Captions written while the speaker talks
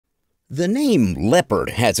The name leopard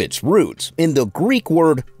has its roots in the Greek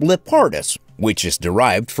word leopardus, which is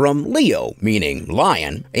derived from Leo, meaning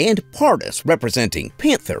lion, and Pardus, representing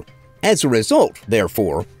panther. As a result,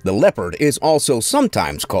 therefore, the leopard is also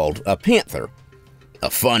sometimes called a panther. A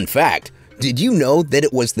fun fact, did you know that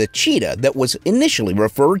it was the cheetah that was initially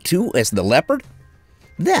referred to as the leopard?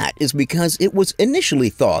 That is because it was initially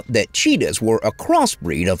thought that cheetahs were a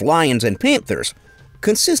crossbreed of lions and panthers.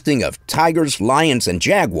 Consisting of tigers, lions, and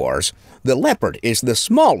jaguars, the leopard is the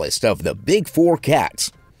smallest of the big four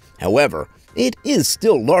cats. However, it is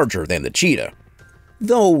still larger than the cheetah.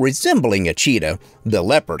 Though resembling a cheetah, the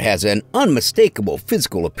leopard has an unmistakable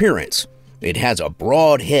physical appearance. It has a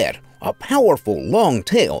broad head, a powerful long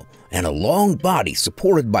tail, and a long body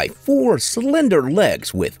supported by 4 slender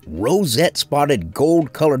legs with rosette-spotted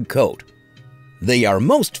gold-colored coat. They are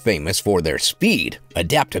most famous for their speed,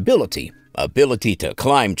 adaptability, ability to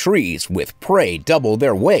climb trees with prey double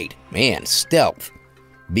their weight, and stealth.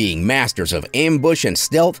 Being masters of ambush and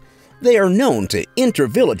stealth, they are known to enter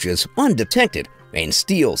villages undetected and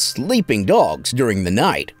steal sleeping dogs during the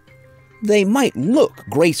night. They might look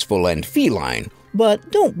graceful and feline, but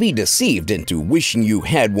don't be deceived into wishing you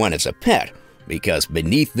had one as a pet, because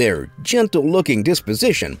beneath their gentle-looking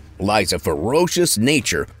disposition lies a ferocious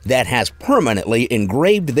nature that has permanently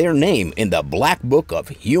engraved their name in the Black Book of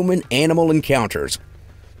Human-Animal Encounters.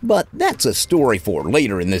 But that's a story for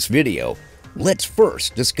later in this video. Let's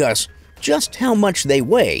first discuss just how much they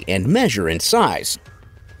weigh and measure in size.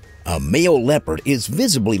 A male leopard is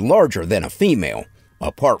visibly larger than a female.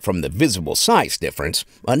 Apart from the visible size difference,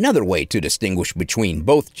 another way to distinguish between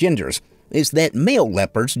both genders is that male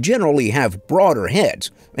leopards generally have broader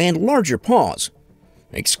heads and larger paws.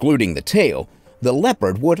 Excluding the tail, the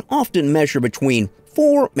leopard would often measure between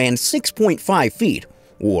 4 and 6.5 feet,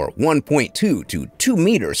 or 1.2 to 2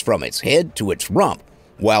 meters from its head to its rump,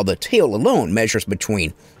 while the tail alone measures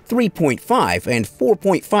between 3.5 and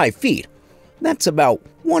 4.5 feet. That's about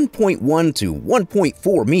 1.1 to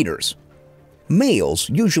 1.4 meters. Males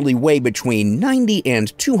usually weigh between 90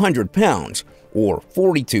 and 200 pounds, or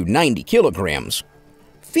 40 to 90 kilograms.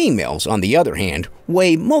 Females, on the other hand,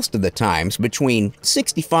 weigh most of the times between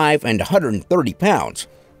 65 and 130 pounds,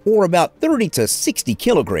 or about 30 to 60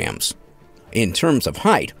 kilograms. In terms of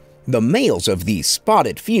height, the males of these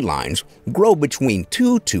spotted felines grow between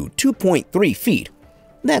 2 to 2.3 feet.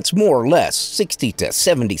 That's more or less 60 to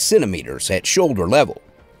 70 centimeters at shoulder level.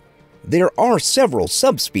 There are several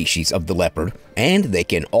subspecies of the leopard, and they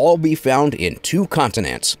can all be found in 2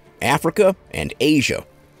 continents, Africa and Asia.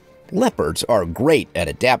 Leopards are great at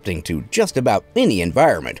adapting to just about any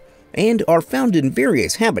environment and are found in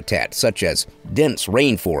various habitats such as dense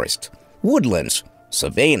rainforests, woodlands,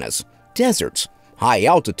 savannas, deserts, high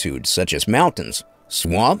altitudes such as mountains,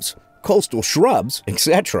 swamps, coastal shrubs,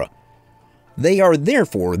 etc. They are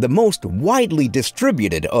therefore the most widely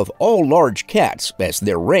distributed of all large cats, as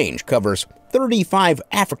their range covers 35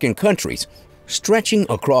 African countries, stretching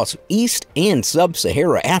across East and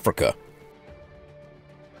Sub-Sahara Africa.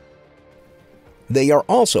 They are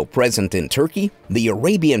also present in Turkey, the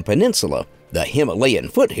Arabian Peninsula, the Himalayan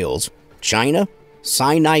foothills, China,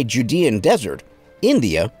 Sinai Judean Desert,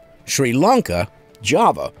 India, Sri Lanka,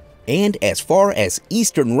 Java, and as far as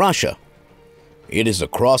eastern Russia. It is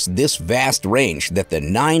across this vast range that the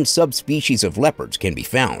 9 subspecies of leopards can be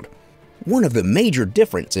found. One of the major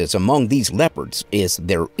differences among these leopards is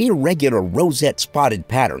their irregular rosette-spotted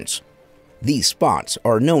patterns. These spots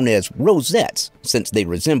are known as rosettes since they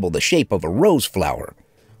resemble the shape of a rose flower.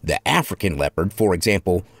 The African leopard, for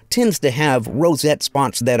example, tends to have rosette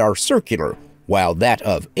spots that are circular, while that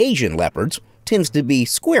of Asian leopards tends to be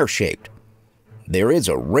square-shaped. There is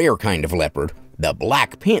a rare kind of leopard, the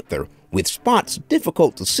black panther, with spots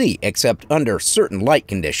difficult to see except under certain light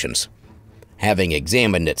conditions. Having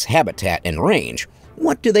examined its habitat and range,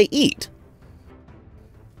 what do they eat?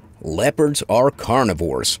 Leopards are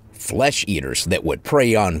carnivores, flesh eaters that would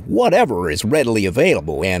prey on whatever is readily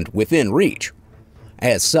available and within reach.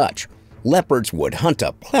 As such, leopards would hunt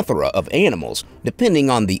a plethora of animals depending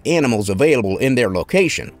on the animals available in their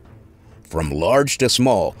location. From large to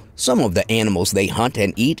small, some of the animals they hunt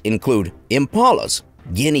and eat include impalas,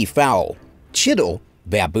 guinea fowl, chital,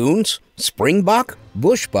 baboons, springbok,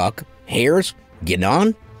 bushbuck, hares,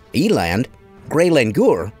 guenon, eland, gray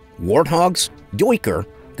langur, warthogs, duiker,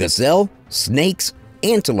 gazelle, snakes,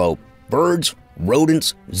 antelope, birds,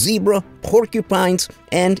 rodents, zebra, porcupines,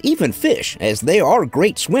 and even fish, as they are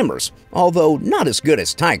great swimmers, although not as good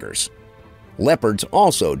as tigers. Leopards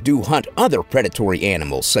also do hunt other predatory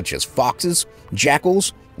animals such as foxes,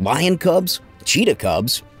 jackals, lion cubs, cheetah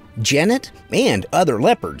cubs, genet, and other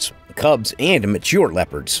leopards, cubs and mature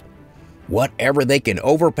leopards. Whatever they can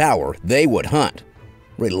overpower, they would hunt.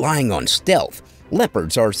 Relying on stealth,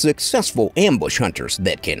 leopards are successful ambush hunters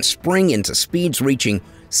that can spring into speeds reaching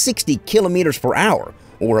 60 kilometers per hour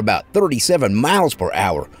or about 37 miles per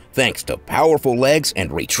hour thanks to powerful legs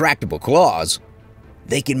and retractable claws.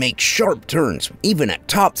 They can make sharp turns even at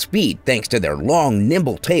top speed thanks to their long,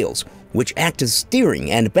 nimble tails, which act as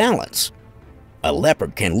steering and balance. A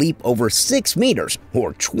leopard can leap over 6 meters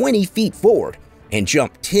or 20 feet forward and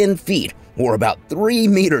jump 10 feet or about 3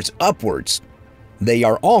 meters upwards. They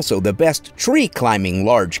are also the best tree-climbing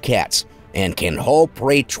large cats and can haul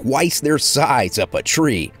prey twice their size up a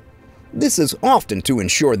tree. This is often to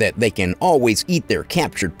ensure that they can always eat their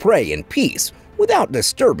captured prey in peace without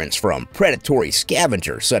disturbance from predatory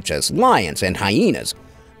scavengers such as lions and hyenas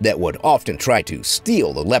that would often try to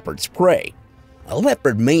steal the leopard's prey. A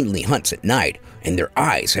leopard mainly hunts at night, and their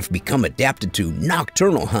eyes have become adapted to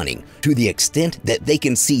nocturnal hunting to the extent that they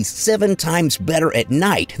can see 7 times better at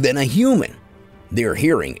night than a human. Their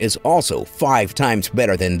hearing is also 5 times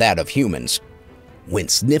better than that of humans. When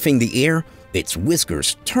sniffing the air, its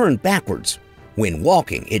whiskers turn backwards. When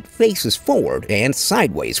walking, it faces forward and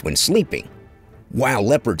sideways when sleeping. While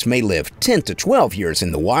leopards may live 10 to 12 years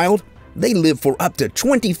in the wild, they live for up to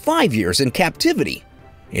 25 years in captivity.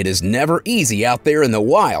 It is never easy out there in the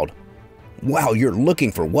wild. While you're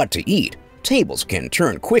looking for what to eat, tables can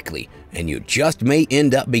turn quickly, and you just may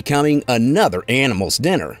end up becoming another animal's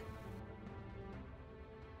dinner.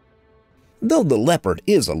 Though the leopard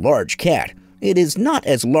is a large cat, it is not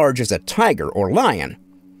as large as a tiger or lion.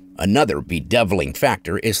 Another bedeviling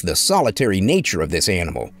factor is the solitary nature of this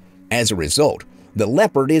animal. As a result, the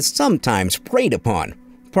leopard is sometimes preyed upon,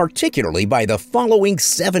 particularly by the following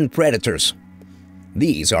 7 predators.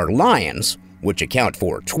 These are lions, which account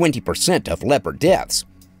for 20% of leopard deaths,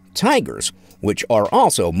 tigers, which are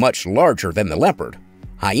also much larger than the leopard,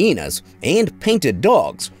 hyenas, and painted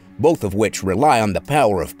dogs, both of which rely on the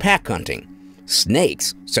power of pack hunting,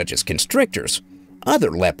 snakes, such as constrictors,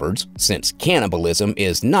 other leopards, since cannibalism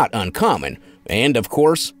is not uncommon, and of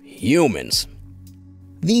course, humans.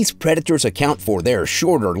 These predators account for their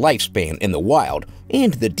shorter lifespan in the wild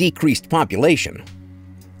and the decreased population.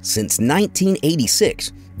 Since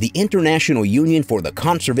 1986, the International Union for the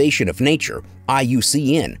Conservation of Nature,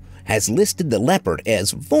 IUCN, has listed the leopard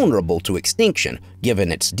as vulnerable to extinction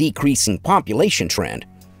given its decreasing population trend.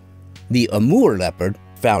 The Amur leopard,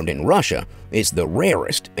 found in Russia, is the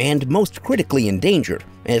rarest and most critically endangered,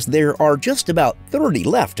 as there are just about 30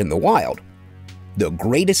 left in the wild. The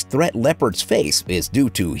greatest threat leopards face is due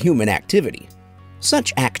to human activity.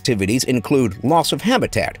 Such activities include loss of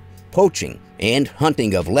habitat, poaching, and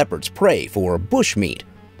hunting of leopard's prey for bushmeat,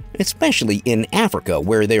 especially in Africa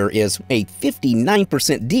where there is a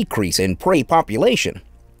 59% decrease in prey population.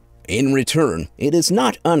 In return, it is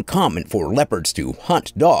not uncommon for leopards to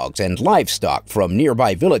hunt dogs and livestock from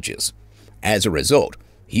nearby villages. As a result,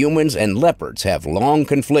 humans and leopards have long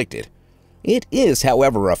conflicted. It is,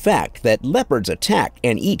 however, a fact that leopards attack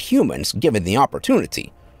and eat humans given the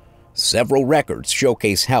opportunity. Several records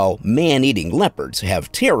showcase how man-eating leopards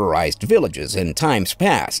have terrorized villages in times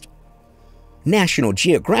past. National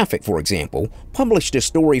Geographic, for example, published a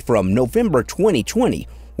story from November 2020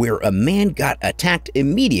 where a man got attacked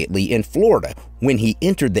immediately in Florida when he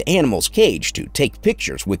entered the animal's cage to take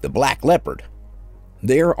pictures with the black leopard.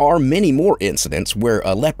 There are many more incidents where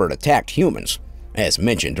a leopard attacked humans. As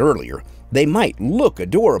mentioned earlier, they might look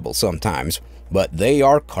adorable sometimes, but they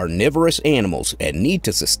are carnivorous animals and need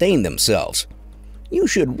to sustain themselves. You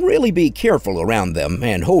should really be careful around them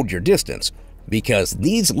and hold your distance, because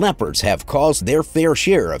these leopards have caused their fair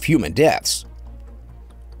share of human deaths.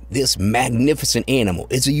 This magnificent animal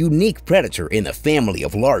is a unique predator in the family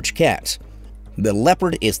of large cats. The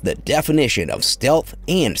leopard is the definition of stealth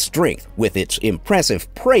and strength with its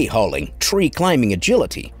impressive prey-hauling, tree-climbing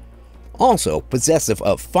agility. Also possessive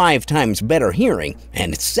of 5 times better hearing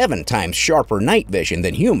and 7 times sharper night vision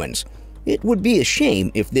than humans, it would be a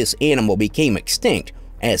shame if this animal became extinct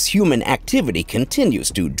as human activity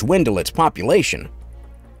continues to dwindle its population.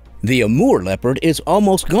 The Amur leopard is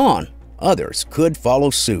almost gone. Others could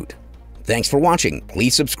follow suit. Thanks for watching.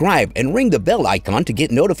 Please subscribe and ring the bell icon to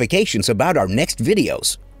get notifications about our next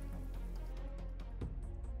videos.